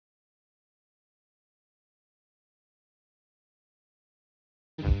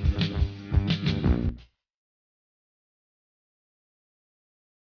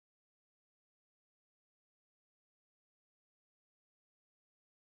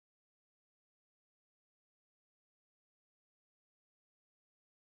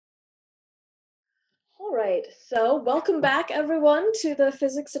All right, so welcome back everyone to the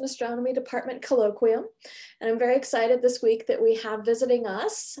Physics and Astronomy Department Colloquium. And I'm very excited this week that we have visiting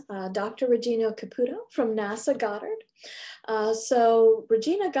us Dr. Regina Caputo from NASA-Goddard. So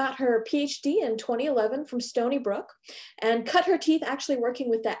Regina got her PhD in 2011 from Stony Brook and cut her teeth actually working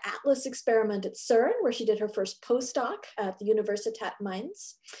with the ATLAS experiment at CERN, where she did her first postdoc at the Universitat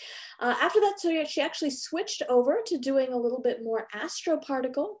Mainz. After that, so she actually switched over to doing a little bit more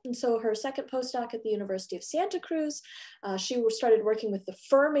astroparticle. And so her second postdoc at the University of Santa Cruz, she started working with the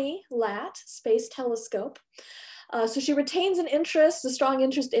Fermi Space Telescope. So she retains a strong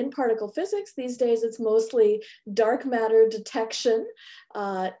interest in particle physics. These days it's mostly dark matter detection,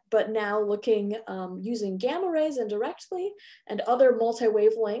 but now looking using gamma rays indirectly and other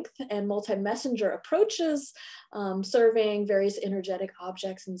multi-wavelength and multi-messenger approaches, surveying various energetic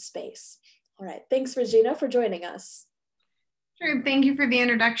objects in space. All right, thanks Regina for joining us. Sure, thank you for the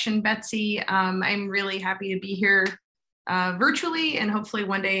introduction, Betsy. I'm really happy to be here virtually and hopefully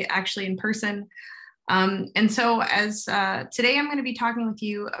one day actually in person. And so as today I'm going to be talking with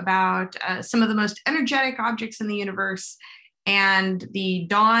you about some of the most energetic objects in the universe and the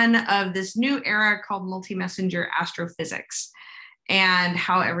dawn of this new era called multi-messenger astrophysics and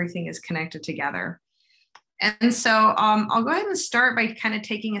how everything is connected together. And so I'll go ahead and start by kind of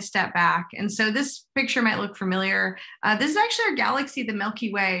taking a step back. And so this picture might look familiar. This is actually our galaxy, the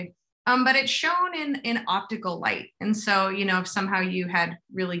Milky Way. But it's shown in optical light. And so, you know, if somehow you had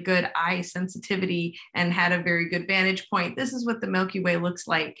really good eye sensitivity and had a very good vantage point, this is what the Milky Way looks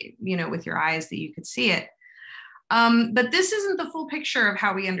like, you know, with your eyes that you could see it. But this isn't the full picture of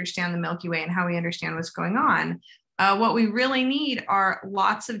how we understand the Milky Way and how we understand what's going on. What we really need are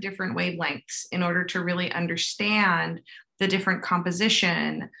lots of different wavelengths in order to really understand the different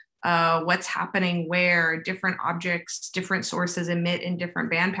composition, what's happening where different objects, different sources emit in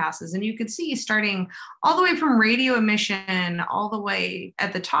different band passes. And you could see starting all the way from radio emission, all the way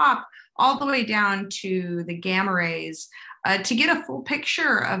at the top, all the way down to the gamma rays. To get a full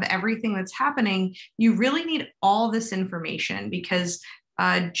picture of everything that's happening, you really need all this information because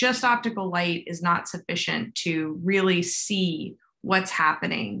just optical light is not sufficient to really see what's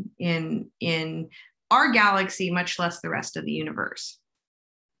happening in our galaxy, much less the rest of the universe.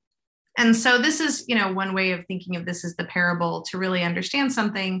 And so this is, you know, one way of thinking of this is the parable. To really understand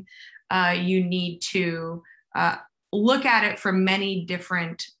something, you need to look at it from many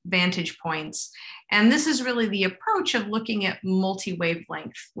different vantage points. And this is really the approach of looking at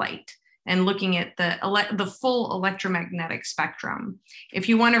multi-wavelength light and looking at the full electromagnetic spectrum. If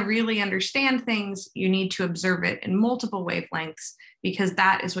you want to really understand things, you need to observe it in multiple wavelengths because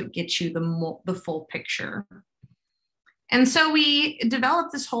that is what gets you the full picture. And so we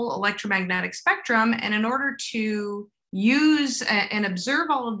developed this whole electromagnetic spectrum, and in order to use and observe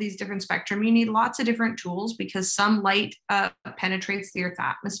all of these different spectrum, you need lots of different tools because some light penetrates the Earth's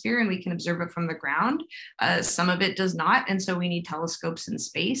atmosphere and we can observe it from the ground. Some of it does not, and so we need telescopes in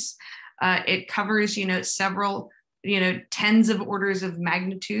space. It covers, you know, several, you know, tens of orders of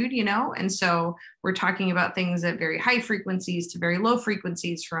magnitude, you know, and so we're talking about things at very high frequencies to very low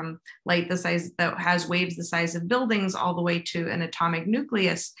frequencies, from light the size that has waves the size of buildings all the way to an atomic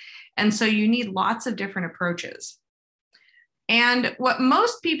nucleus. And so you need lots of different approaches. And what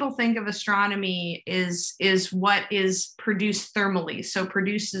most people think of astronomy is what is produced thermally, so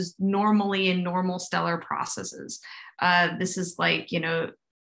produces normally in normal stellar processes. This is like, you know,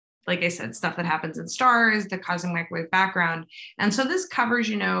 like I said, stuff that happens in stars, the cosmic microwave background. And so this covers,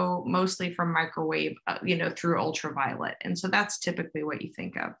 you know, mostly from microwave, you know, through ultraviolet. And so that's typically what you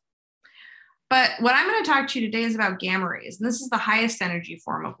think of. But what I'm going to talk to you today is about gamma rays. And this is the highest energy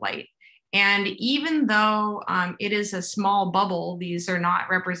form of light. And even though it is a small bubble, these are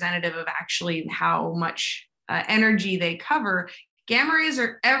not representative of actually how much energy they cover. Gamma rays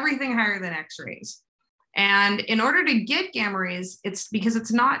are everything higher than X-rays. And in order to get gamma rays, it's because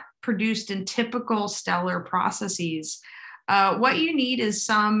it's not produced in typical stellar processes. What you need is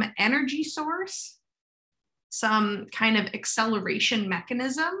some energy source, some kind of acceleration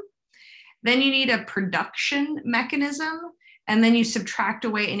mechanism. Then you need a production mechanism, and then you subtract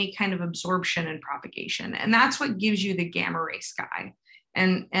away any kind of absorption and propagation. And that's what gives you the gamma ray sky.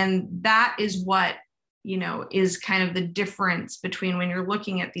 And that is what, you know, is kind of the difference between when you're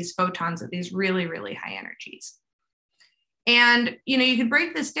looking at these photons at these really, really high energies. And, you know, you could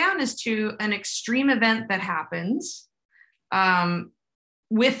break this down as to an extreme event that happens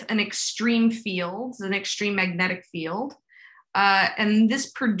with an extreme field, an extreme magnetic field. And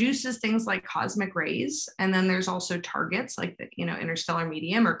this produces things like cosmic rays. And then there's also targets like the interstellar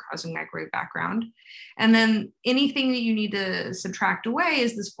medium or cosmic microwave background. And then anything that you need to subtract away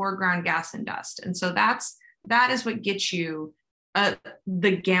is this foreground gas and dust. And so that is what gets you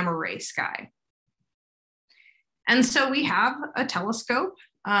the gamma ray sky. And so we have a telescope,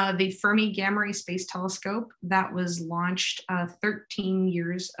 the Fermi Gamma-ray Space Telescope, that was launched about 13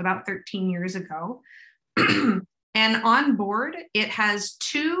 years ago. And on board, it has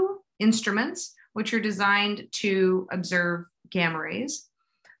two instruments which are designed to observe gamma rays.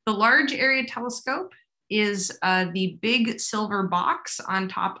 The Large Area Telescope is the big silver box on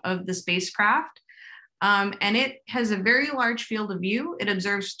top of the spacecraft. And it has a very large field of view. It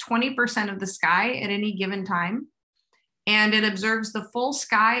observes 20% of the sky at any given time. And it observes the full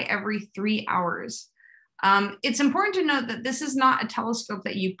sky every 3 hours. It's important to note that this is not a telescope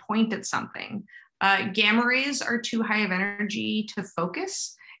that you point at something. Gamma rays are too high of energy to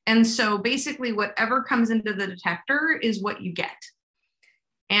focus. And so basically whatever comes into the detector is what you get.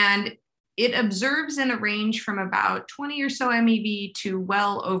 And it observes in a range from about 20 or so MeV to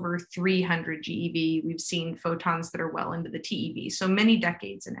well over 300 GeV. We've seen photons that are well into the TeV, so many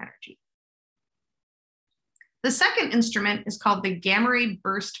decades in energy. The second instrument is called the Gamma Ray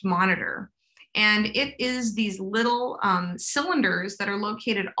Burst Monitor. And it is these little cylinders that are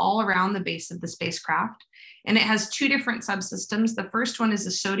located all around the base of the spacecraft. And it has two different subsystems. The first one is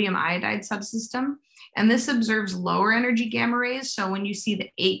a sodium iodide subsystem. And this observes lower energy gamma rays. So when you see the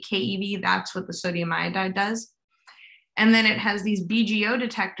 8 keV, that's what the sodium iodide does. And then it has these BGO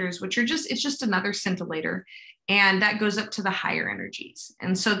detectors, which are it's just another scintillator. And that goes up to the higher energies.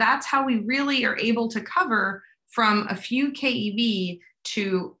 And so that's how we really are able to cover from a few keV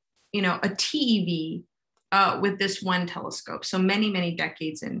to a TeV with this one telescope. So many, many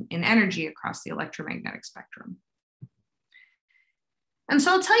decades in energy across the electromagnetic spectrum. And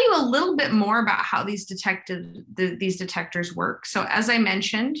so I'll tell you a little bit more about how these detectors work. So as I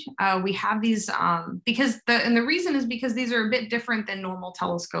mentioned, we have these the reason is because these are a bit different than normal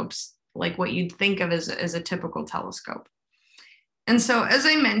telescopes, like what you'd think of as a typical telescope. And so, as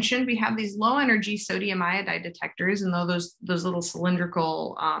I mentioned, we have these low energy sodium iodide detectors, and those little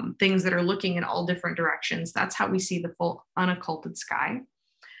cylindrical things that are looking in all different directions. That's how we see the full unocculted sky.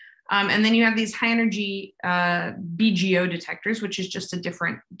 And then you have these high energy BGO detectors, which is just a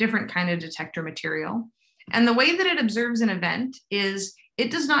different kind of detector material. And the way that it observes an event is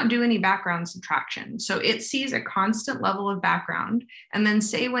it does not do any background subtraction. So it sees a constant level of background. And then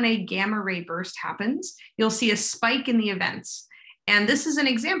say when a gamma ray burst happens, you'll see a spike in the events. And this is an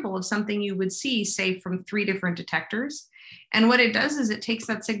example of something you would see, say, from 3 different detectors. And what it does is it takes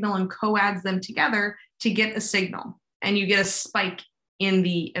that signal and coadds them together to get a signal. And you get a spike in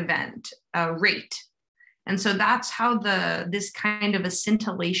the event rate. And so that's how this kind of a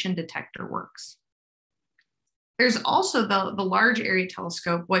scintillation detector works. There's also the Large Area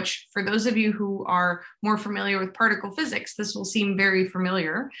Telescope, which for those of you who are more familiar with particle physics, this will seem very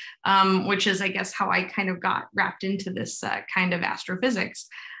familiar, which is, I guess, how I kind of got wrapped into this kind of astrophysics.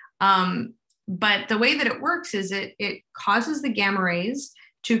 But the way that it works is it causes the gamma rays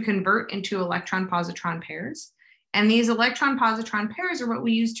to convert into electron-positron pairs. And these electron-positron pairs are what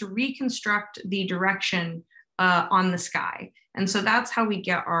we use to reconstruct the direction on the sky. And so that's how we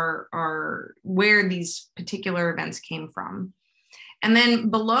get where these particular events came from. And then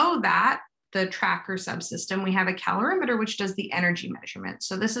below that, the tracker subsystem, we have a calorimeter, which does the energy measurement.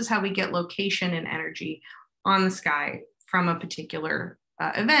 So this is how we get location and energy on the sky from a particular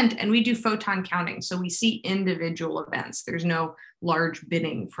event. And we do photon counting. So we see individual events. There's no large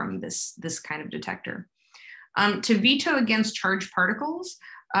binning from this kind of detector. To veto against charged particles,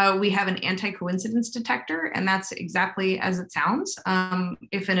 we have an anti-coincidence detector, and that's exactly as it sounds.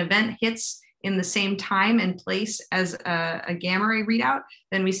 If an event hits in the same time and place as a gamma ray readout,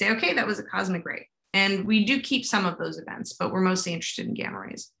 then we say, okay, that was a cosmic ray. And we do keep some of those events, but we're mostly interested in gamma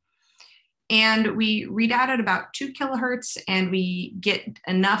rays. And we read out at about 2 kilohertz, and we get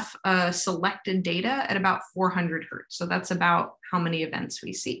enough selected data at about 400 hertz. So that's about how many events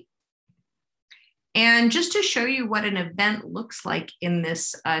we see. And just to show you what an event looks like in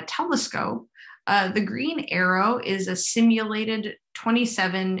this telescope, the green arrow is a simulated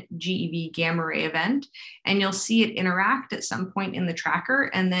 27 GeV gamma ray event, and you'll see it interact at some point in the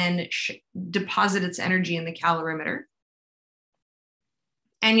tracker and then deposit its energy in the calorimeter.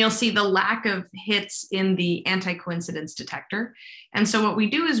 And you'll see the lack of hits in the anti-coincidence detector. And so what we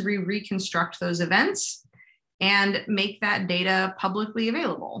do is we reconstruct those events and make that data publicly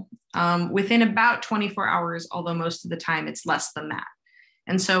available within about 24 hours, although most of the time it's less than that.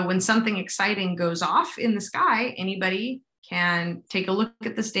 And so when something exciting goes off in the sky, anybody can take a look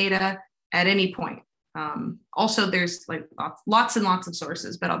at this data at any point. Also, there's like lots and lots of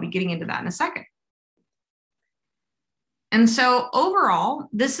sources, but I'll be getting into that in a second. And so overall,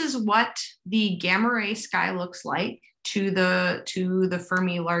 this is what the gamma ray sky looks like to the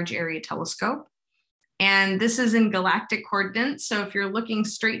Fermi Large Area Telescope. And this is in galactic coordinates. So if you're looking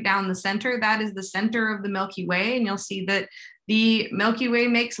straight down the center, that is the center of the Milky Way. And you'll see that the Milky Way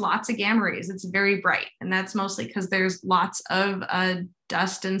makes lots of gamma rays. It's very bright. And that's mostly because there's lots of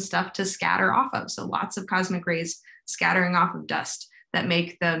dust and stuff to scatter off of. So lots of cosmic rays scattering off of dust that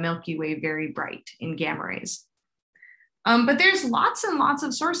make the Milky Way very bright in gamma rays. But there's lots and lots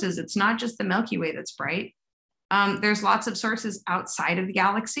of sources. It's not just the Milky Way that's bright. There's lots of sources outside of the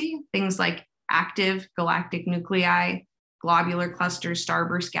galaxy, things like active galactic nuclei, globular clusters,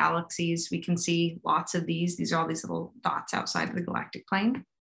 starburst galaxies. We can see lots of these. These are all these little dots outside of the galactic plane.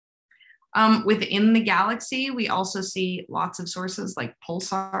 Within the galaxy, we also see lots of sources like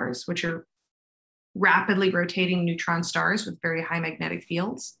pulsars, which are rapidly rotating neutron stars with very high magnetic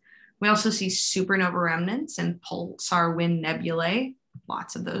fields. We also see supernova remnants and pulsar wind nebulae,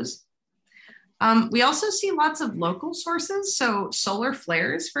 lots of those. We also see lots of local sources. So solar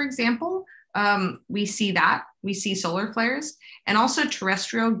flares, for example, we see that. We see solar flares and also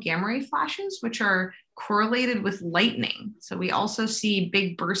terrestrial gamma ray flashes, which are correlated with lightning. So we also see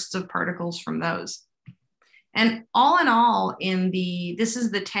big bursts of particles from those. And all in all, this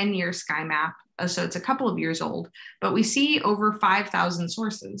is the 10-year sky map. So it's a couple of years old, but we see over 5,000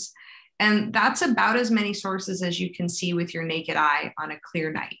 sources. And that's about as many sources as you can see with your naked eye on a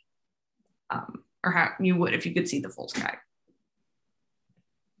clear night, or how you would if you could see the full sky.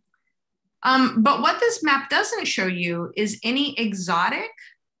 But what this map doesn't show you is any exotic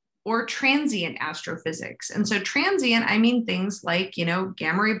or transient astrophysics. And so transient, I mean things like,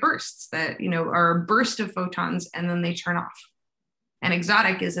 gamma ray bursts that, are a burst of photons and then they turn off. And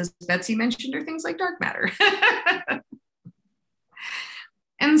exotic is, as Betsy mentioned, are things like dark matter.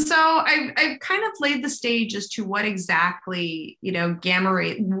 And so I've kind of laid the stage as to what exactly,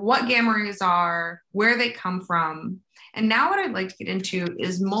 what gamma rays are, where they come from. And now what I'd like to get into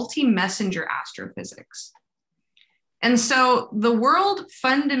is multi-messenger astrophysics. And so the world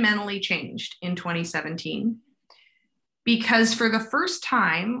fundamentally changed in 2017 because for the first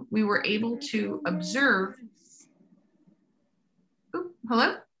time, we were able to observe. Ooh,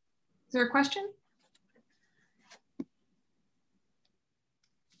 hello? Is there a question?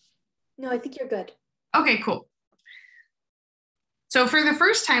 No, I think you're good. Okay, cool. So for the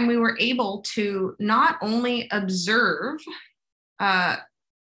first time, we were able to not only observe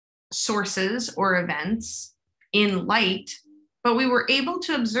sources or events in light, but we were able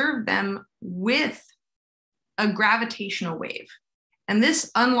to observe them with a gravitational wave. And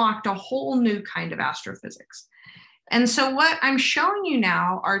this unlocked a whole new kind of astrophysics. And so what I'm showing you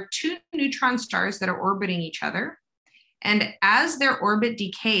now are two neutron stars that are orbiting each other. And as their orbit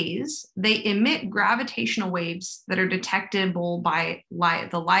decays, they emit gravitational waves that are detectable by the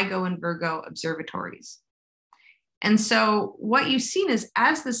LIGO and Virgo observatories. And so what you've seen is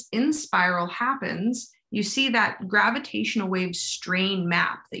as this in-spiral happens, you see that gravitational wave strain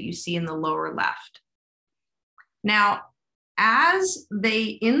map that you see in the lower left. Now, as they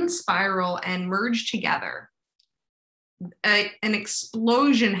in-spiral and merge together, an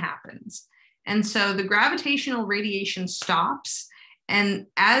explosion happens. And so the gravitational radiation stops. And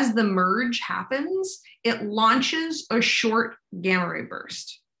as the merge happens, it launches a short gamma ray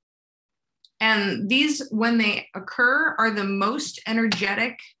burst. And these, when they occur, are the most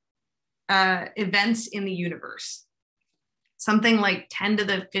energetic events in the universe. Something like 10 to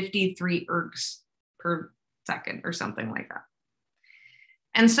the 53 ergs per second or something like that.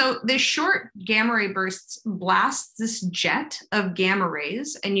 And so this short gamma ray bursts blasts this jet of gamma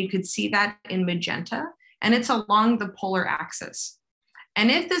rays, and you could see that in magenta, and it's along the polar axis.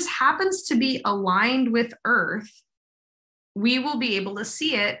 And if this happens to be aligned with Earth, we will be able to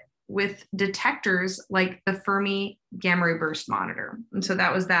see it with detectors like the Fermi Gamma-ray Burst Monitor. And so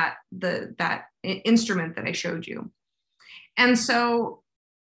that was that instrument that I showed you. And so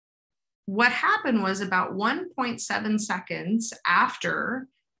what happened was about 1.7 seconds after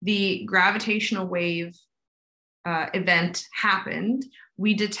the gravitational wave event happened,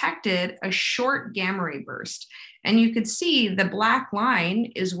 we detected a short gamma ray burst. And you could see the black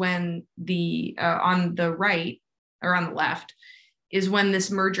line is when on the right or on the left is when this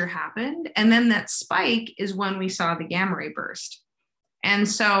merger happened. And then that spike is when we saw the gamma ray burst. And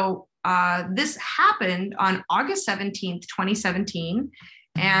so this happened on August 17th, 2017.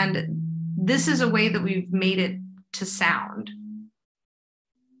 And this is a way that we've made it to sound.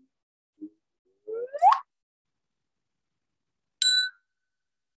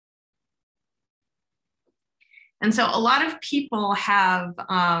 And so a lot of people have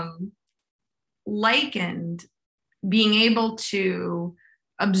likened being able to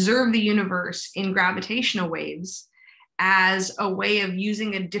observe the universe in gravitational waves as a way of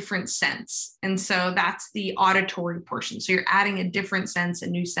using a different sense. And so that's the auditory portion. So you're adding a different sense, a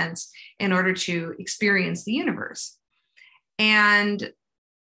new sense, in order to experience the universe. And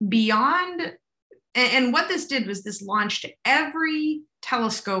beyond, and what this did was this launched every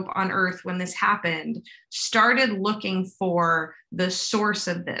telescope on Earth when this happened, started looking for the source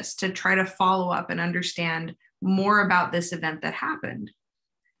of this to try to follow up and understand more about this event that happened.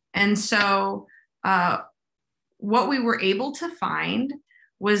 And so what we were able to find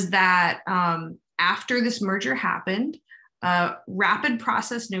was that after this merger happened, rapid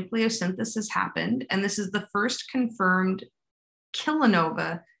process nucleosynthesis happened, and this is the first confirmed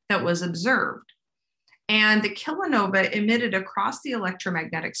kilonova that was observed. And the kilonova emitted across the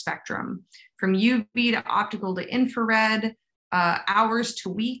electromagnetic spectrum from UV to optical to infrared, hours to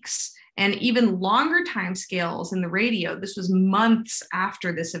weeks, and even longer time scales in the radio. This was months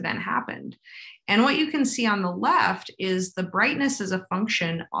after this event happened. And what you can see on the left is the brightness as a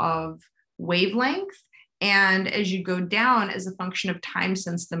function of wavelength, and as you go down as a function of time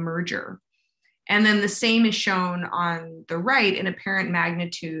since the merger. And then the same is shown on the right in apparent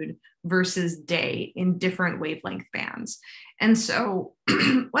magnitude versus day in different wavelength bands. And so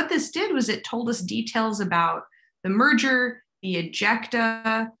what this did was it told us details about the merger, the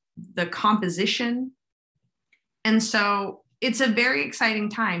ejecta, the composition. And so it's a very exciting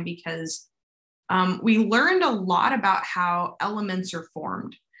time because we learned a lot about how elements are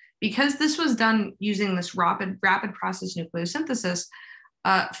formed. Because this was done using this rapid process nucleosynthesis,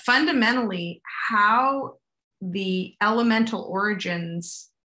 fundamentally how the elemental origins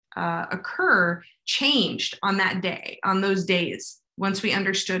occur changed on that day, on those days, once we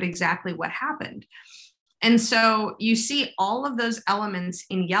understood exactly what happened. And so you see all of those elements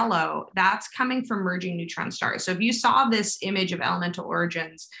in yellow, that's coming from merging neutron stars. So if you saw this image of elemental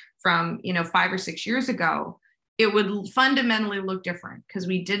origins from 5 or 6 years ago, it would fundamentally look different because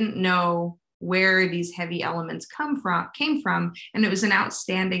we didn't know where these heavy elements came from. And it was an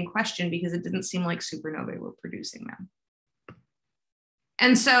outstanding question because it didn't seem like supernovae were producing them.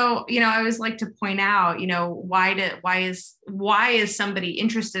 And so, I always like to point out, why is somebody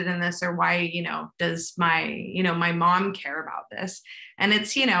interested in this, or why, does my mom care about this? And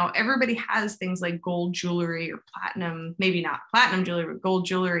it's, everybody has things like gold jewelry or platinum, maybe not platinum jewelry, but gold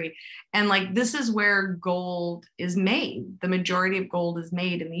jewelry. And like, this is where gold is made. The majority of gold is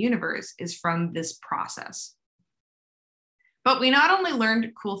made in the universe is from this process. But we not only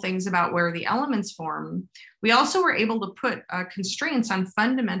learned cool things about where the elements form, we also were able to put constraints on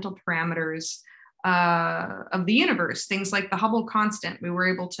fundamental parameters of the universe, things like the Hubble constant. We were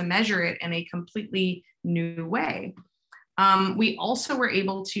able to measure it in a completely new way. We also were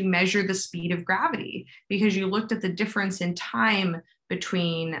able to measure the speed of gravity because you looked at the difference in time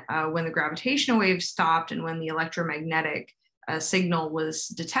between when the gravitational wave stopped and when the electromagnetic signal was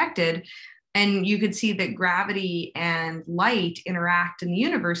detected. And you could see that gravity and light interact in the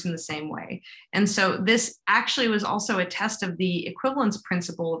universe in the same way. And so this actually was also a test of the equivalence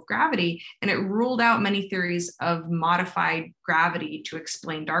principle of gravity, and it ruled out many theories of modified gravity to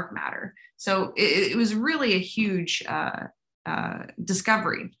explain dark matter. So it was really a huge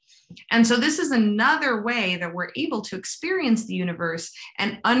discovery. And so this is another way that we're able to experience the universe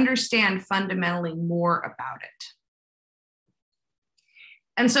and understand fundamentally more about it.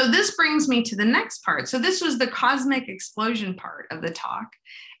 And so this brings me to the next part. So this was the cosmic explosion part of the talk.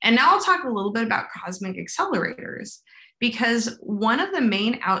 And now I'll talk a little bit about cosmic accelerators, because one of the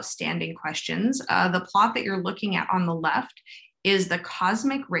main outstanding questions, the plot that you're looking at on the left, is the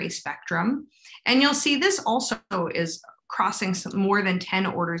cosmic ray spectrum. And you'll see this also is crossing more than 10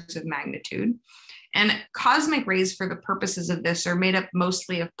 orders of magnitude. And cosmic rays, for the purposes of this, are made up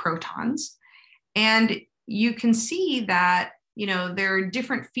mostly of protons. And you can see that there are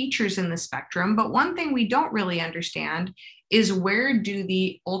different features in the spectrum, but one thing we don't really understand is where do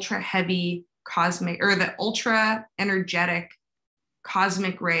the ultra heavy cosmic or the ultra energetic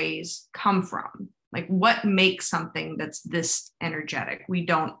cosmic rays come from? Like, what makes something that's this energetic? We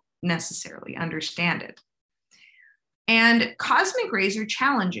don't necessarily understand it. And cosmic rays are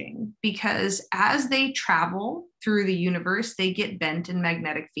challenging because as they travel through the universe, they get bent in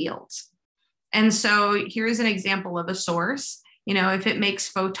magnetic fields. And so here's an example of a source. If it makes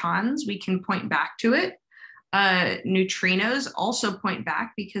photons, we can point back to it. Neutrinos also point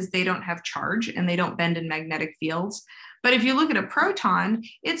back because they don't have charge and they don't bend in magnetic fields. But if you look at a proton,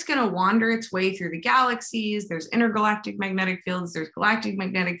 it's going to wander its way through the galaxies. There's intergalactic magnetic fields. There's galactic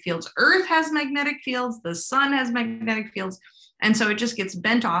magnetic fields. Earth has magnetic fields. The sun has magnetic fields. And so it just gets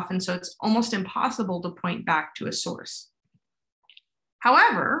bent off. And so it's almost impossible to point back to a source.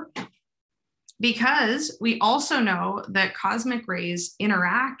 However, because we also know that cosmic rays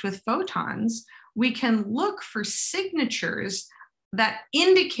interact with photons, we can look for signatures that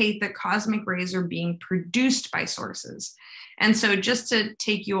indicate that cosmic rays are being produced by sources. And so just to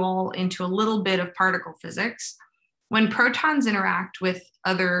take you all into a little bit of particle physics, when protons interact with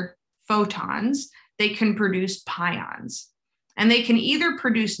other photons, they can produce pions. And they can either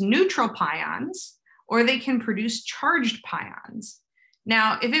produce neutral pions or they can produce charged pions.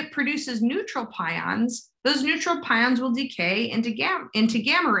 Now, if it produces neutral pions, those neutral pions will decay into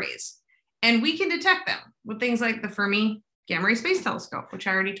gamma rays. And we can detect them with things like the Fermi Gamma-ray Space Telescope, which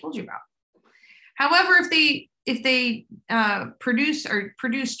I already told you about. However, if they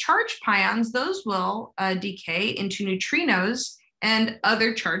produce charged pions, those will decay into neutrinos and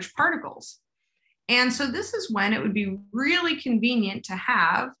other charged particles. And so this is when it would be really convenient to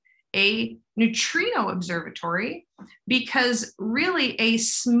have a neutrino observatory, because really a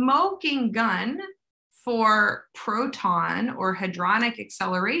smoking gun for proton or hadronic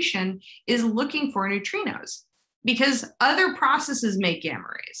acceleration is looking for neutrinos, because other processes make gamma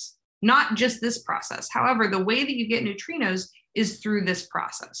rays, not just this process. However, the way that you get neutrinos is through this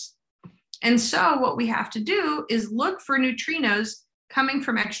process. And so what we have to do is look for neutrinos coming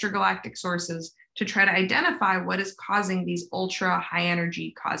from extragalactic sources to try to identify what is causing these ultra high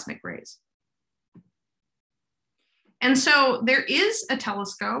energy cosmic rays. And so there is a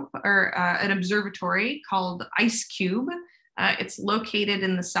telescope or an observatory called IceCube. It's located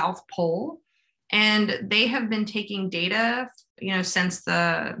in the South Pole, and they have been taking data, since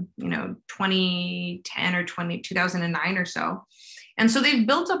the 2010 or 2009 or so. And so they've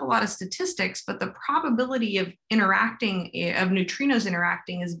built up a lot of statistics, but the probability of neutrinos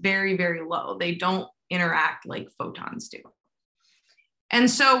interacting is very, very low. They don't interact like photons do. And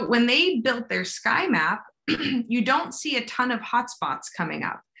so when they built their sky map, you don't see a ton of hotspots coming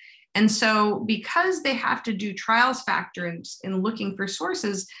up. And so because they have to do trials factors in looking for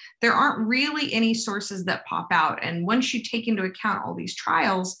sources, there aren't really any sources that pop out. And once you take into account all these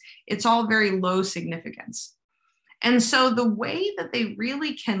trials, it's all very low significance. And so the way that they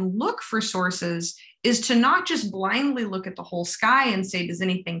really can look for sources is to not just blindly look at the whole sky and say, does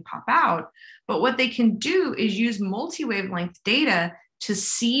anything pop out? But what they can do is use multi-wavelength data to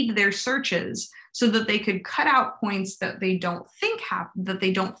seed their searches so that they could cut out points that they don't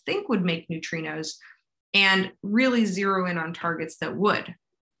think would make neutrinos, and really zero in on targets that would.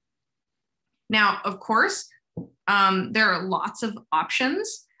 Now, of course, there are lots of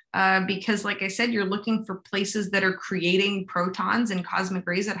options because, like I said, you're looking for places that are creating protons and cosmic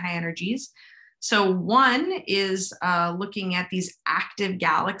rays at high energies. So one is looking at these active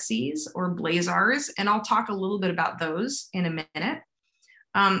galaxies or blazars, and I'll talk a little bit about those in a minute.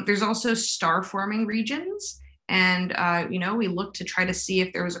 There's also star-forming regions, and we look to try to see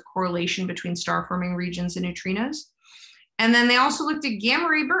if there was a correlation between star-forming regions and neutrinos. And then they also looked at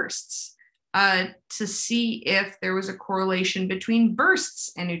gamma-ray bursts to see if there was a correlation between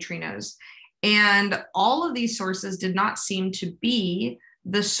bursts and neutrinos. And all of these sources did not seem to be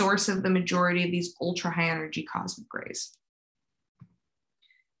the source of the majority of these ultra-high energy cosmic rays.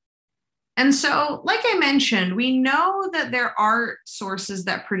 And so, like I mentioned, we know that there are sources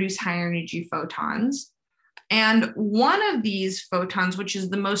that produce high energy photons. And one of these photons, which is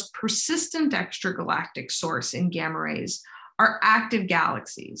the most persistent extragalactic source in gamma rays, are active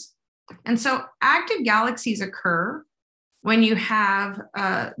galaxies. And so active galaxies occur when you have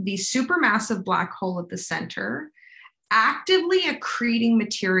the supermassive black hole at the center actively accreting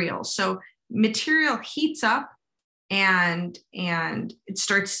material. So material heats up and it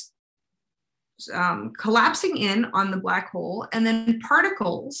starts collapsing in on the black hole, and then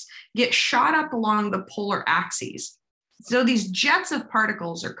particles get shot up along the polar axes. So these jets of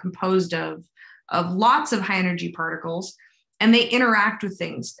particles are composed of lots of high energy particles, and they interact with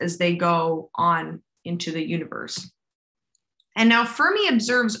things as they go on into the universe. And now Fermi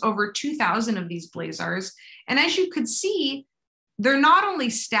observes over 2,000 of these blazars, and as you could see, they're not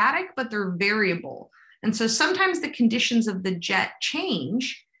only static, but they're variable. And so sometimes the conditions of the jet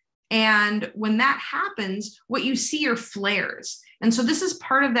change. And when that happens, what you see are flares. And so this is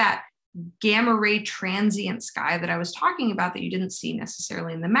part of that gamma ray transient sky that I was talking about that you didn't see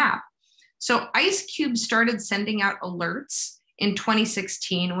necessarily in the map. So IceCube started sending out alerts in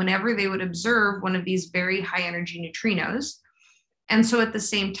 2016 whenever they would observe one of these very high energy neutrinos. And so at the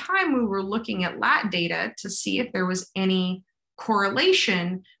same time, we were looking at LAT data to see if there was any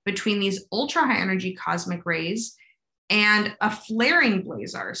correlation between these ultra high energy cosmic rays and a flaring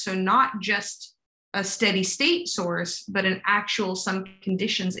blazar. So not just a steady state source, but an actual, some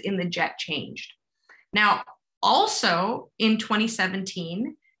conditions in the jet changed. Now, also in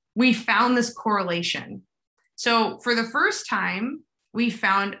 2017, we found this correlation. So for the first time, we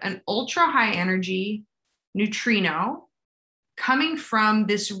found an ultra high energy neutrino coming from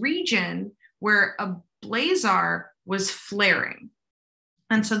this region where a blazar was flaring.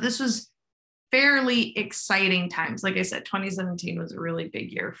 And so this was fairly exciting times. Like I said, 2017 was a really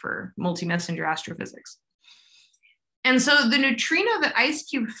big year for multi-messenger astrophysics. And so the neutrino that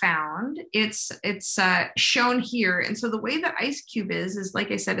IceCube found, it's shown here. And so the way that IceCube is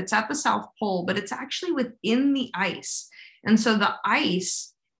like I said, it's at the South Pole, but it's actually within the ice. And so the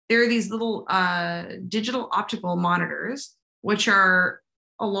ice, there are these little digital optical monitors, which are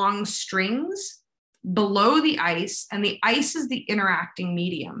along strings below the ice, and the ice is the interacting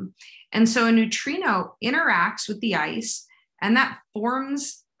medium. And so a neutrino interacts with the ice, and that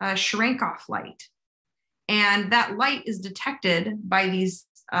forms a Cherenkov light. And that light is detected by these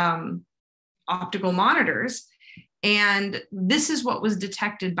optical monitors. And this is what was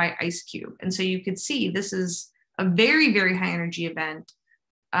detected by IceCube. And so you could see this is a very, very high energy event,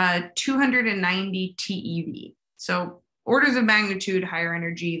 290 TeV. So orders of magnitude higher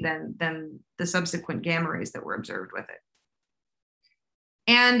energy than the subsequent gamma rays that were observed with it.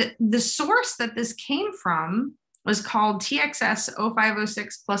 And the source that this came from was called TXS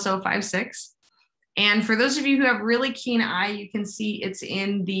 0506 plus 056. And for those of you who have really keen eye, you can see it's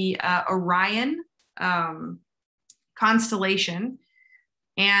in the Orion constellation.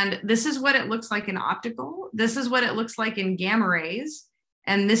 And this is what it looks like in optical. This is what it looks like in gamma rays.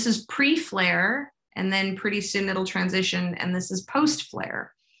 And this is pre-flare. And then pretty soon it'll transition, and this is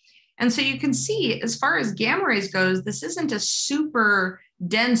post-flare. And so you can see, as far as gamma rays goes, this isn't a super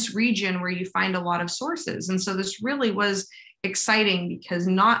dense region where you find a lot of sources. And so this really was exciting because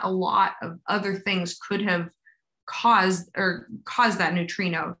not a lot of other things could have caused that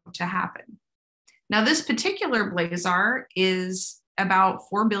neutrino to happen. Now, this particular blazar is about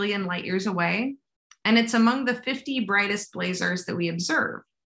 4 billion light years away, and it's among the 50 brightest blazars that we observe.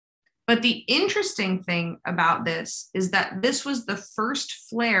 But the interesting thing about this is that this was the first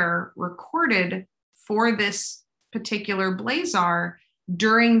flare recorded for this particular blazar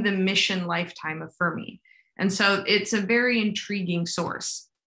during the mission lifetime of Fermi. And so it's a very intriguing source.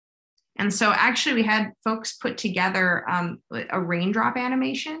 And so actually we had folks put together a raindrop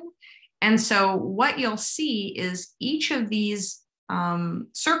animation. And so what you'll see is each of these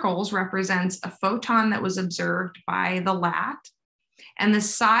circles represents a photon that was observed by the LAT. And the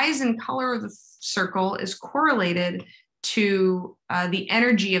size and color of the circle is correlated to the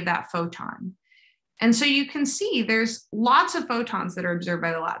energy of that photon. And so you can see there's lots of photons that are observed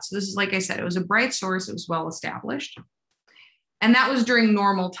by the LAT. So this is, like I said, it was a bright source. It was well established. And that was during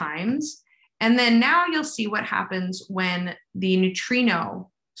normal times. And then now you'll see what happens when the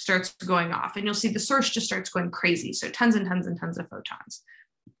neutrino starts going off. And you'll see the source just starts going crazy. So tons and tons and tons of photons.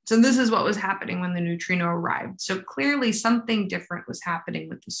 So this is what was happening when the neutrino arrived. So clearly something different was happening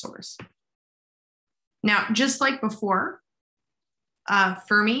with the source. Now, just like before,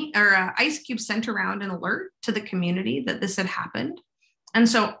 IceCube sent around an alert to the community that this had happened. And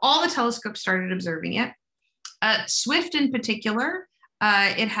so all the telescopes started observing it. Swift in particular,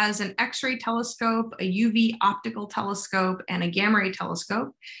 it has an X-ray telescope, a UV optical telescope, and a gamma ray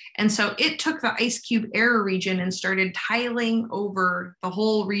telescope. And so it took the IceCube error region and started tiling over the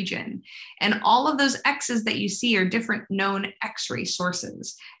whole region. And all of those X's that you see are different known X-ray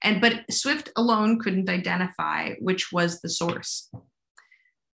sources. But Swift alone couldn't identify which was the source.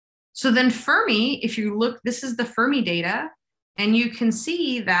 So then Fermi, if you look, this is the Fermi data, and you can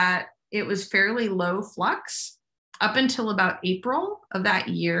see that it was fairly low flux up until about April of that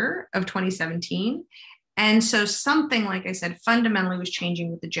year of 2017. And so something, like I said, fundamentally was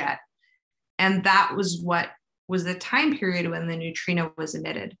changing with the jet. And that was what was the time period when the neutrino was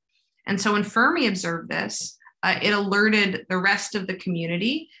emitted. And so when Fermi observed this, it alerted the rest of the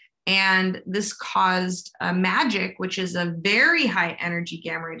community. And this caused MAGIC, which is a very high energy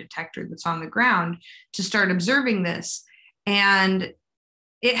gamma ray detector that's on the ground, to start observing this. And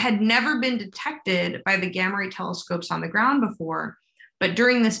it had never been detected by the gamma ray telescopes on the ground before, but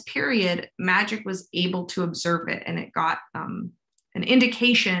during this period, MAGIC was able to observe it, and it got an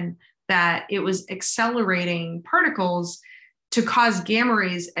indication that it was accelerating particles to cause gamma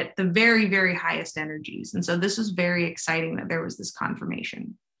rays at the very, very highest energies. And so this was very exciting that there was this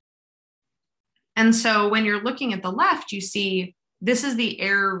confirmation. And so when you're looking at the left, you see this is the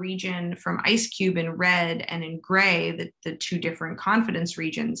error region from IceCube in red and in gray, the two different confidence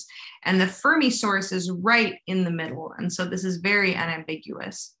regions. And the Fermi source is right in the middle. And so this is very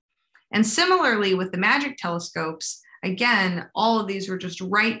unambiguous. And similarly with the MAGIC telescopes, again, all of these were just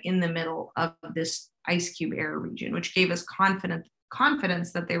right in the middle of this IceCube error region, which gave us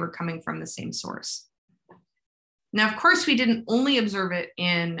confidence that they were coming from the same source. Now, of course, we didn't only observe it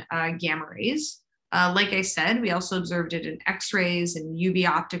in gamma rays. Like I said, we also observed it in X-rays and UV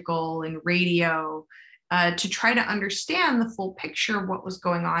optical and radio to try to understand the full picture of what was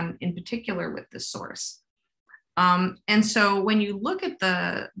going on in particular with this source. And so when you look at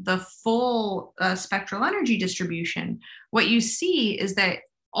the full spectral energy distribution, what you see is that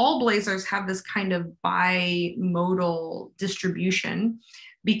all blazars have this kind of bimodal distribution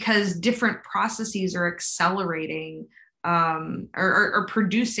because different processes are accelerating or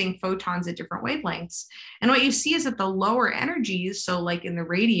producing photons at different wavelengths. And what you see is that the lower energies, so like in the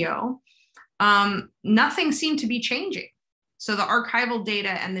radio, nothing seemed to be changing. So the archival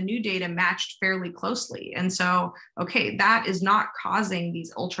data and the new data matched fairly closely. And so, okay, that is not causing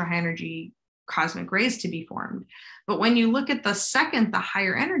these ultra high energy cosmic rays to be formed. But when you look at the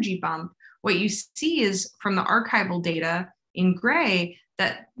higher energy bump, what you see is from the archival data in gray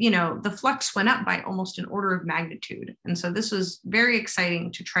that, the flux went up by almost an order of magnitude. And so this was very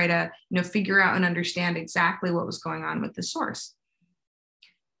exciting to try to, figure out and understand exactly what was going on with the source.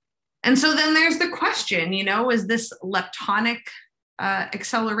 And so then there's the question, is this leptonic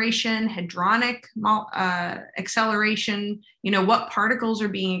acceleration, hadronic acceleration? What particles are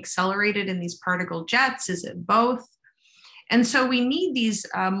being accelerated in these particle jets? Is it both? And so we need these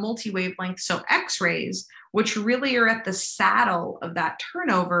multi-wavelengths, so X-rays, which really are at the saddle of that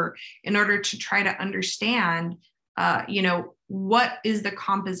turnover in order to try to understand, what is the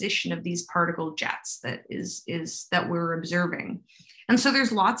composition of these particle jets that we're observing. And so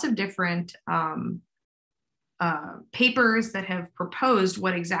there's lots of different papers that have proposed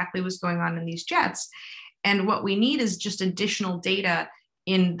what exactly was going on in these jets. And what we need is just additional data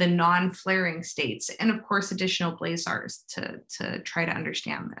in the non-flaring states, and of course, additional blazars to try to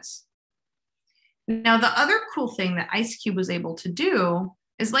understand this. Now, the other cool thing that IceCube was able to do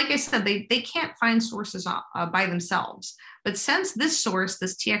is, like I said, they can't find sources by themselves. But since this source,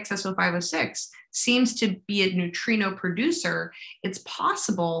 this TXS0506, seems to be a neutrino producer, it's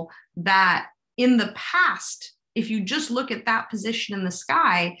possible that in the past, if you just look at that position in the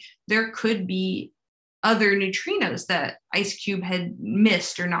sky, there could be other neutrinos that IceCube had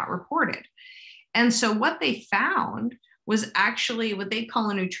missed or not reported. And so what they found was actually what they call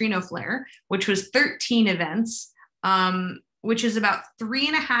a neutrino flare, which was 13 events, which is about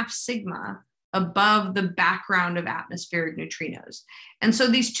 3.5 sigma above the background of atmospheric neutrinos. And so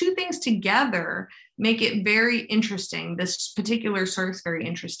these two things together make it very interesting, this particular source very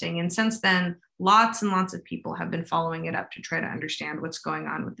interesting. And since then, lots and lots of people have been following it up to try to understand what's going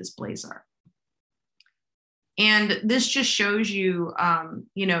on with this blazar. And this just shows you,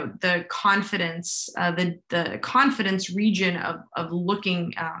 the confidence, the confidence region of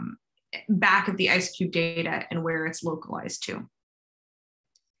looking back at the IceCube data and where it's localized to.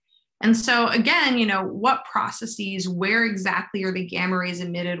 And so again, what processes, where exactly are the gamma rays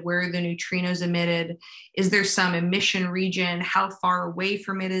emitted? Where are the neutrinos emitted? Is there some emission region? How far away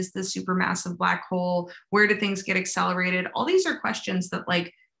from it is the supermassive black hole? Where do things get accelerated? All these are questions that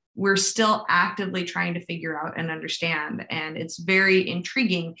we're still actively trying to figure out and understand. And it's very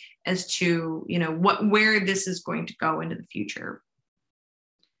intriguing as to, where this is going to go into the future.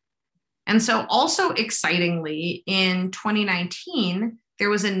 And so also excitingly, in 2019, there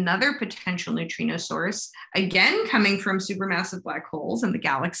was another potential neutrino source, again, coming from supermassive black holes in the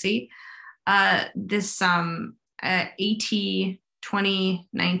galaxy. This AT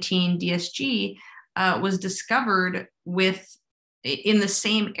 2019 DSG was discovered in the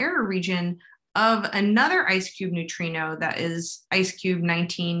same error region of another IceCube neutrino that is IceCube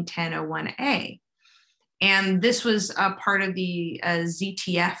 191001A. And this was a part of the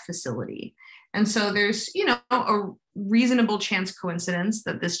ZTF facility. And so there's, a reasonable chance coincidence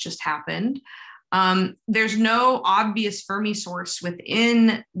that this just happened. There's no obvious Fermi source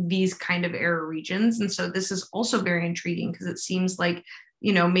within these kind of error regions. And so this is also very intriguing because it seems like,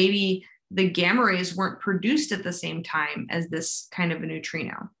 maybe the gamma rays weren't produced at the same time as this kind of a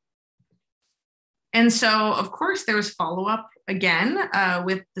neutrino. And so, of course, there was follow-up again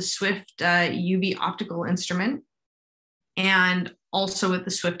with the SWIFT UV optical instrument and also with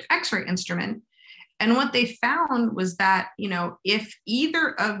the SWIFT X-ray instrument. And what they found was that, if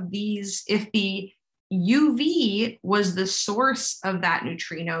either of these, if the UV was the source of that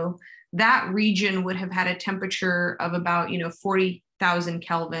neutrino, that region would have had a temperature of about, 40,000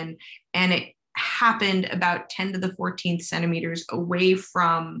 Kelvin, and it happened about 10 to the 14th centimeters away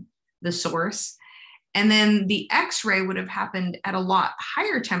from the source. And then the X-ray would have happened at a lot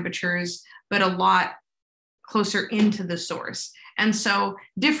higher temperatures, but a lot closer into the source. And so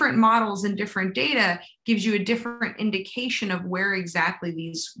different models and different data gives you a different indication of where exactly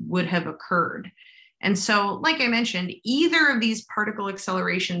these would have occurred. And so, like I mentioned, either of these particle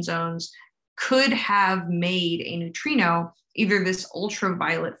acceleration zones could have made a neutrino, either this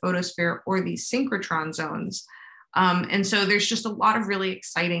ultraviolet photosphere or these synchrotron zones. And so there's just a lot of really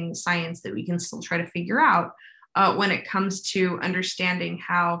exciting science that we can still try to figure out when it comes to understanding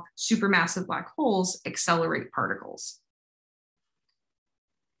how supermassive black holes accelerate particles.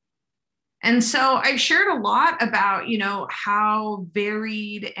 And so I've shared a lot about, how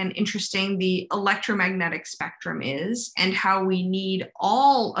varied and interesting the electromagnetic spectrum is, and how we need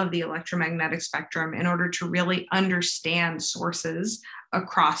all of the electromagnetic spectrum in order to really understand sources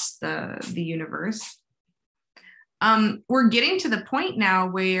across the universe. We're getting to the point now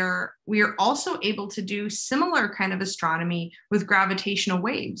where we are also able to do similar kind of astronomy with gravitational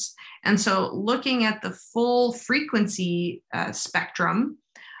waves. And so looking at the full frequency spectrum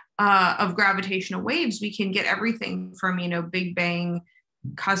of gravitational waves, we can get everything from, Big Bang,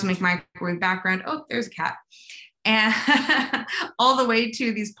 cosmic microwave background, oh, there's a cat, and all the way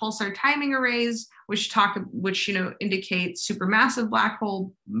to these pulsar timing arrays, which indicate supermassive black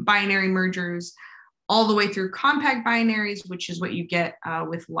hole binary mergers, all the way through compact binaries, which is what you get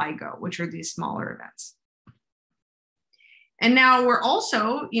with LIGO, which are these smaller events. And now we're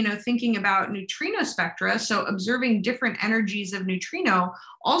also, thinking about neutrino spectra. So observing different energies of neutrino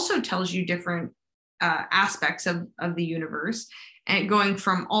also tells you different aspects of the universe, and going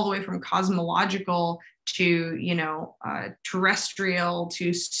from all the way from cosmological to, terrestrial to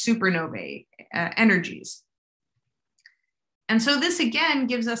supernovae energies. And so this again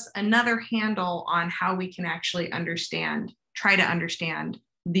gives us another handle on how we can actually try to understand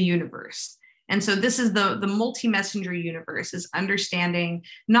the universe. And so this is the multi-messenger universe, is understanding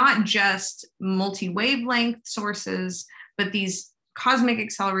not just multi-wavelength sources, but these cosmic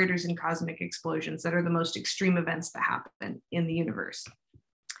accelerators and cosmic explosions that are the most extreme events that happen in the universe.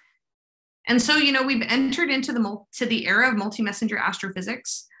 And so, we've entered into the era of multi-messenger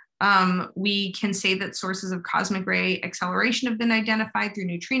astrophysics. We can say that sources of cosmic ray acceleration have been identified through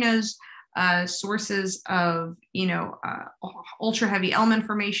neutrinos, sources of, ultra heavy element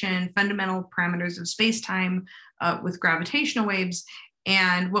formation, fundamental parameters of space-time with gravitational waves.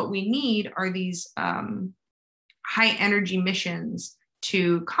 And what we need are these high energy missions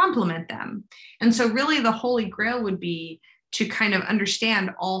to complement them. And so really the holy grail would be to kind of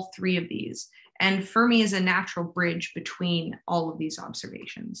understand all three of these. And Fermi is a natural bridge between all of these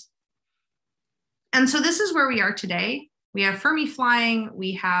observations. And so this is where we are today. We have Fermi flying,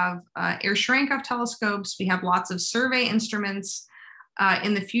 we have Air-Cherenkov telescopes, we have lots of survey instruments.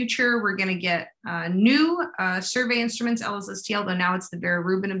 In the future, we're gonna get new survey instruments, LSST, although now it's the Vera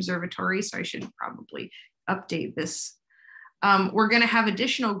Rubin Observatory, so I should probably update this. We're gonna have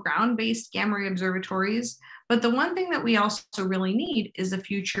additional ground-based gamma-ray observatories, but the one thing that we also really need is a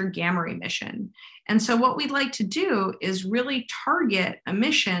future gamma-ray mission. And so what we'd like to do is really target a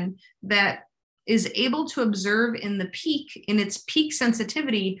mission that is able to observe in its peak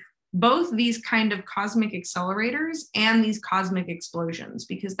sensitivity, both these kind of cosmic accelerators and these cosmic explosions,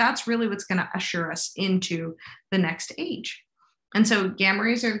 because that's really what's going to usher us into the next age. And so gamma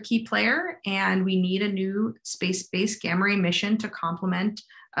rays are the key player, and we need a new space-based gamma ray mission to complement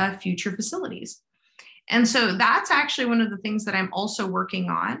future facilities. And so that's actually one of the things that I'm also working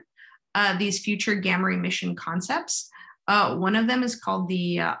on, these future gamma ray mission concepts. One of them is called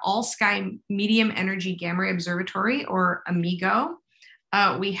the All-Sky Medium Energy Gamma Ray Observatory, or AMIGO.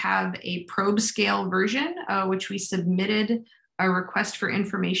 We have a probe scale version, which we submitted a request for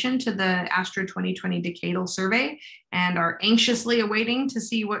information to the Astro 2020 Decadal Survey, and are anxiously awaiting to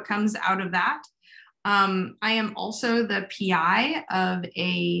see what comes out of that. I am also the PI of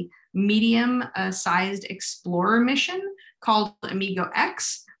a medium-sized explorer mission called AMIGO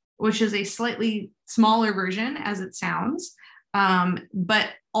X, which is a slightly smaller version, as it sounds, but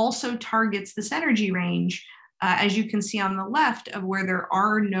also targets this energy range, as you can see on the left, of where there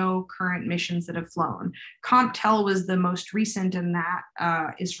are no current missions that have flown. CompTel was the most recent, and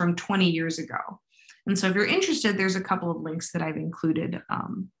that is from 20 years ago. And so if you're interested, there's a couple of links that I've included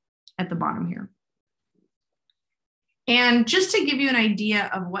at the bottom here. And just to give you an idea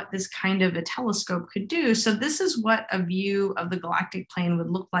of what this kind of a telescope could do, so this is what a view of the galactic plane would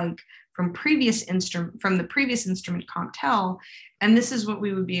look like from the previous instrument COMPTEL, and this is what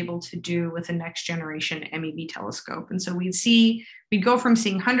we would be able to do with a next generation MEV telescope. And so we'd go from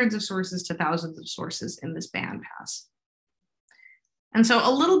seeing hundreds of sources to thousands of sources in this bandpass. And so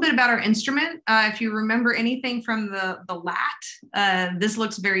a little bit about our instrument. If you remember anything from the LAT, this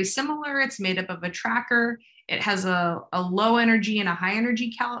looks very similar. It's made up of a tracker. It has a low energy and a high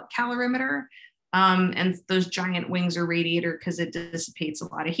energy calorimeter. And those giant wings are radiator because it dissipates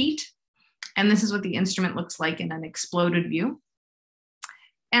a lot of heat. And this is what the instrument looks like in an exploded view.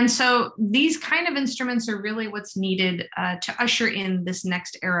 And so these kind of instruments are really what's needed to usher in this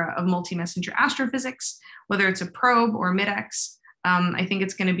next era of multi-messenger astrophysics, whether it's a probe or mid-X. I think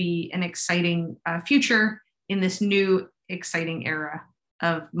it's going to be an exciting future in this new exciting era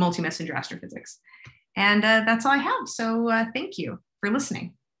of multi-messenger astrophysics. And that's all I have. So thank you for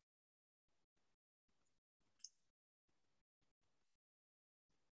listening.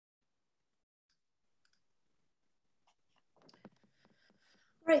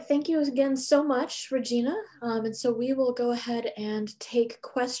 All right, thank you again so much, Regina. And so we will go ahead and take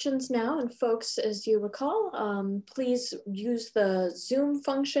questions now. And folks, as you recall, please use the Zoom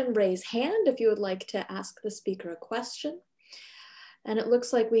function, raise hand, if you would like to ask the speaker a question. And it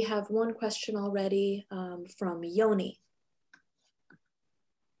looks like we have one question already from Yoni.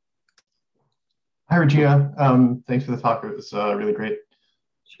 Hi, Regina. Thanks for the talk. It was really great.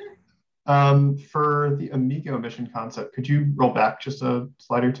 Sure. For the Amigo mission concept, could you roll back just a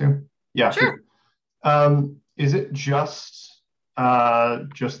slide or two? Yeah. Sure. Is it just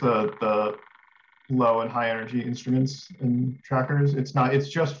the low and high energy instruments and trackers? It's not. It's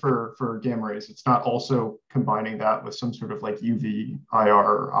just for gamma rays. It's not also combining that with some sort of like UV,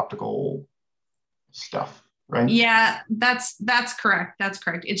 IR, optical stuff, right? Yeah, that's correct. That's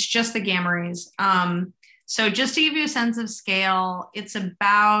correct. It's just the gamma rays. So just to give you a sense of scale, it's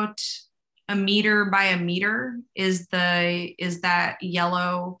about a meter by a meter is that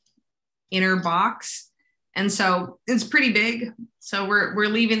yellow inner box. And so it's pretty big. So we're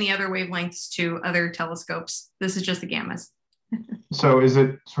leaving the other wavelengths to other telescopes. This is just the gammas. So is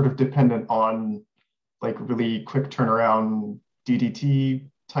it sort of dependent on like really quick turnaround DDT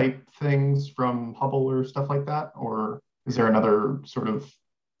type things from Hubble or stuff like that? Or is there another sort of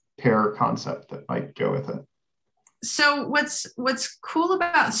pair concept that might go with it? So what's cool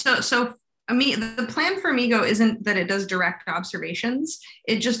about, the plan for Amigo isn't that it does direct observations.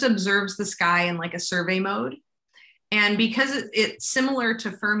 It just observes the sky in like a survey mode. And because it's similar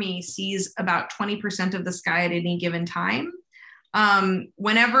to Fermi, sees about 20% of the sky at any given time,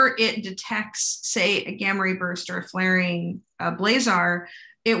 whenever it detects, say, a gamma ray burst or a flaring blazar,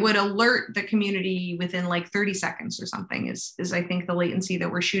 it would alert the community within like 30 seconds or something is I think the latency that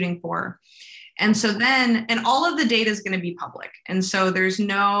we're shooting for. And so then, and all of the data is going to be public. And so there's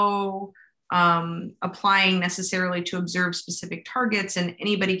no applying necessarily to observe specific targets, and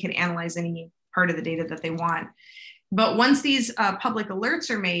anybody can analyze any part of the data that they want. But once these public alerts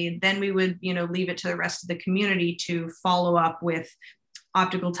are made, then we would, leave it to the rest of the community to follow up with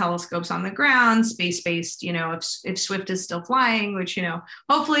optical telescopes on the ground, space-based, if Swift is still flying, which,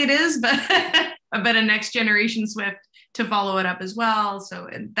 hopefully it is, but a next generation Swift to follow it up as well. So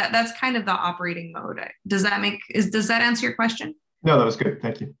that's kind of the operating mode. Does that answer your question? No, that was good.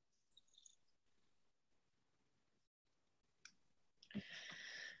 Thank you.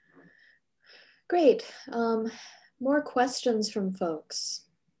 Great. More questions from folks.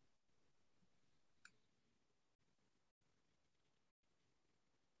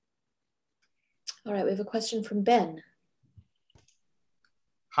 All right, we have a question from Ben.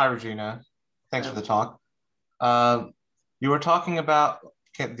 Hi, Regina. Thanks for the talk. You were talking about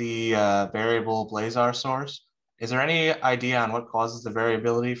the variable blazar source. Is there any idea on what causes the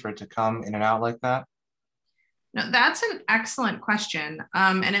variability for it to come in and out like that? No, that's an excellent question.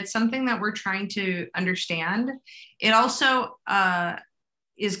 And it's something that we're trying to understand. It also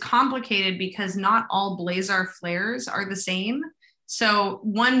is complicated because not all blazar flares are the same. So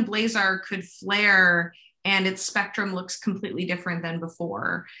one blazar could flare and its spectrum looks completely different than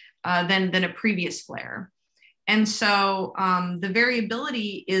before, than a previous flare. And so the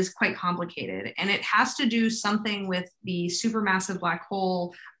variability is quite complicated, and it has to do something with the supermassive black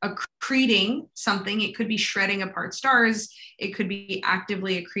hole accreting something. It could be shredding apart stars. It could be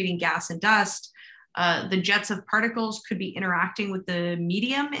actively accreting gas and dust. The jets of particles could be interacting with the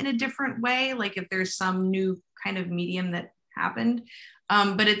medium in a different way, like if there's some new kind of medium that happened.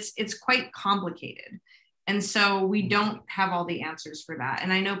 But it's quite complicated. And so we don't have all the answers for that.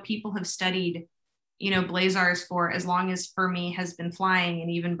 And I know people have studied blazars for as long as Fermi has been flying,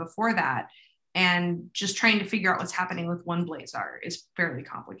 and even before that. And just trying to figure out what's happening with one blazar is fairly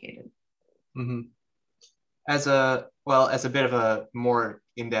complicated. Mm-hmm. As a bit of a more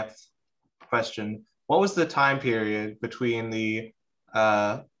in-depth question, what was the time period between the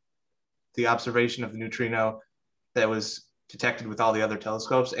observation of the neutrino that was detected with all the other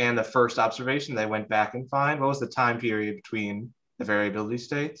telescopes and the first observation they went back and find? What was the time period between the variability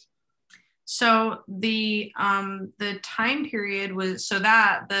states? So the time period was, so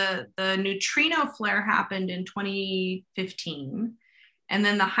that the neutrino flare happened in 2015, and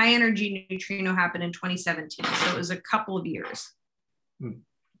then the high energy neutrino happened in 2017. So it was a couple of years.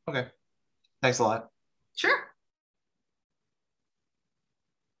 Okay, thanks a lot. Sure.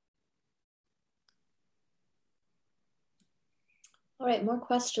 All right, more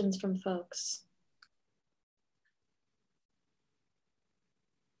questions from folks.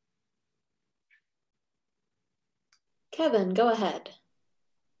 Kevin, go ahead.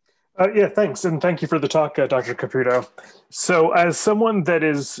 Yeah, thanks. And thank you for the talk, Dr. Caputo. So as someone that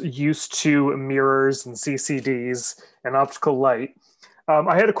is used to mirrors and CCDs and optical light,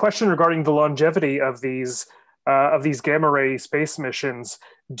 I had a question regarding the longevity of these gamma-ray space missions.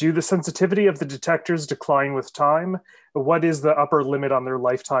 Do the sensitivity of the detectors decline with time? What is the upper limit on their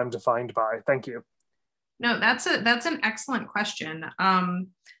lifetime defined by? Thank you. No, that's an excellent question.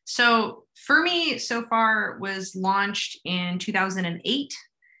 So Fermi so far was launched in 2008,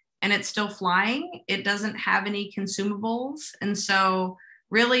 and it's still flying. It doesn't have any consumables. And so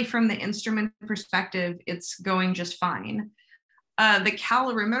really from the instrument perspective, it's going just fine. The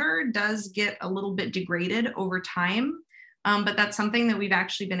calorimeter does get a little bit degraded over time, but that's something that we've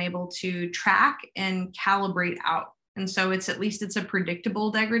actually been able to track and calibrate out. And so it's at least it's a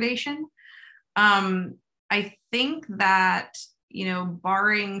predictable degradation. I think that,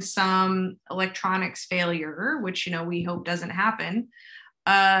 barring some electronics failure, which, we hope doesn't happen,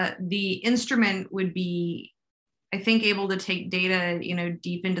 the instrument would be, I think, able to take data,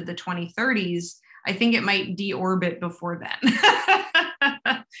 deep into the 2030s. I think it might deorbit before then.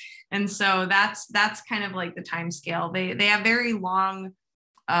 And so that's kind of like the time scale. They have very long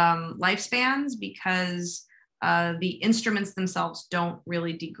lifespans because the instruments themselves don't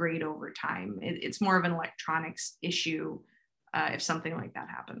really degrade over time. It's more of an electronics issue if something like that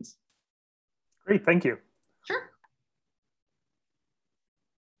happens. Great, thank you. Sure.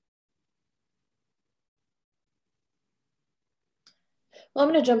 Well,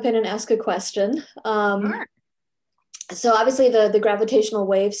 I'm going to jump in and ask a question. Sure. So obviously the gravitational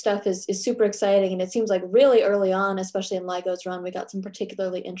wave stuff is super exciting, and it seems like really early on, especially in LIGO's run, we got some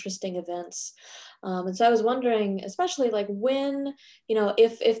particularly interesting events. And so I was wondering, especially like when,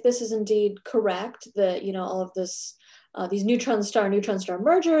 if this is indeed correct, that, all of this, these neutron star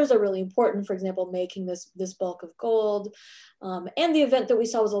mergers are really important, for example, making this bulk of gold. And the event that we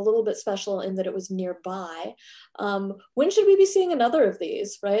saw was a little bit special in that it was nearby. When should we be seeing another of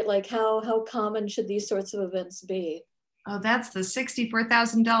these, right? Like how common should these sorts of events be? Oh, that's the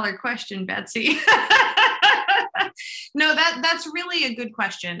 $64,000 question, Betsy. No, that's really a good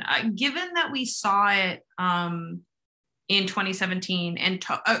question. Given that we saw it in 2017, and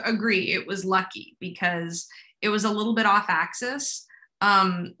agree, it was lucky because it was a little bit off axis,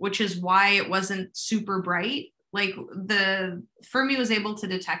 which is why it wasn't super bright. Like the Fermi was able to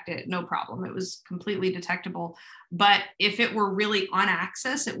detect it, no problem. It was completely detectable. But if it were really on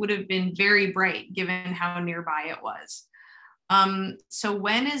axis, it would have been very bright given how nearby it was. So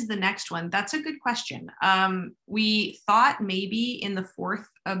when is the next one? That's a good question. We thought maybe in the fourth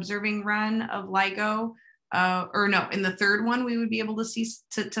observing run of LIGO, or no, in the third one, we would be able to see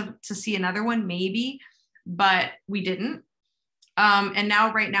see another one, maybe, but we didn't. And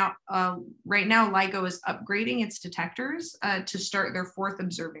now, right now, LIGO is upgrading its detectors to start their fourth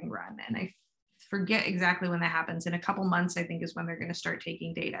observing run. And I forget exactly when that happens. In a couple months, I think, is when they're going to start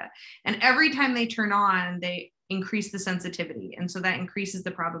taking data. And every time they turn on, they increase the sensitivity. And so that increases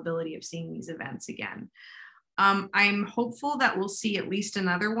the probability of seeing these events again. I'm hopeful that we'll see at least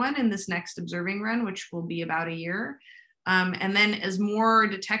another one in this next observing run, which will be about a year. And then as more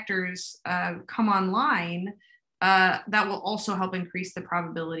detectors come online, that will also help increase the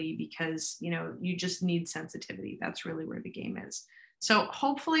probability because, you just need sensitivity. That's really where the game is. So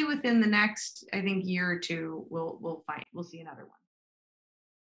hopefully within the next, I think, year or two, we'll see another one.